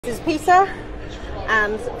This is Peter,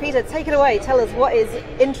 and Peter, take it away. Tell us what is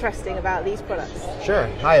interesting about these products. Sure.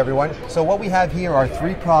 Hi everyone. So what we have here are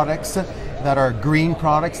 3 products that are green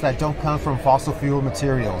products that don't come from fossil fuel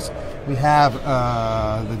materials. We have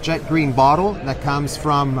the jet green bottle that comes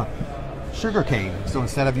from sugarcane. So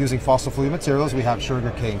instead of using fossil fuel materials, we have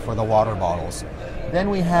sugarcane for the water bottles. Then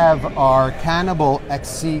we have our Cannibal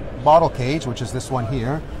XC bottle cage, which is this one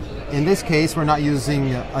here. In this case, we're not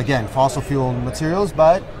using, again, fossil fuel materials,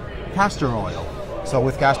 but castor oil. So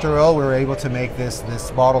with castor oil, we're able to make this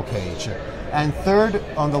bottle cage. And third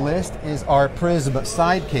on the list is our Prism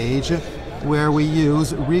side cage, where we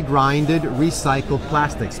use regrinded, recycled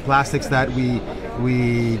plastics. Plastics that we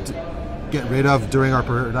get rid of during our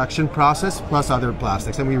production process, plus other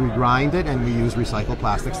plastics. And we regrind it, and we use recycled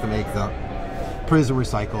plastics to make the Prism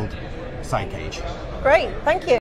recycled side cage. Great, thank you.